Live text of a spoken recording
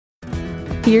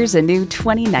Here's a new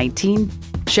 2019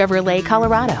 Chevrolet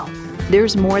Colorado.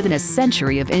 There's more than a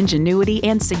century of ingenuity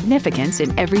and significance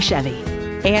in every Chevy.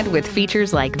 And with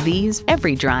features like these,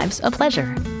 every drive's a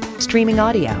pleasure. Streaming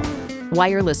audio,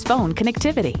 wireless phone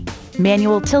connectivity,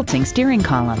 manual tilting steering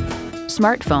column,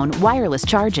 smartphone wireless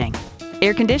charging,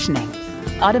 air conditioning,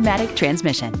 automatic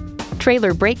transmission,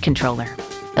 trailer brake controller,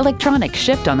 electronic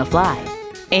shift on the fly,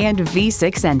 and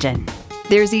V6 engine.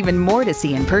 There's even more to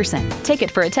see in person. Take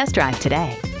it for a test drive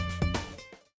today.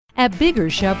 At Bigger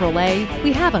Chevrolet,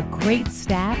 we have a great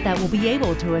staff that will be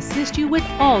able to assist you with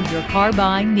all your car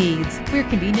buying needs. We're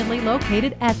conveniently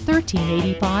located at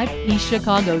 1385 East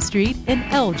Chicago Street in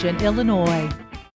Elgin, Illinois.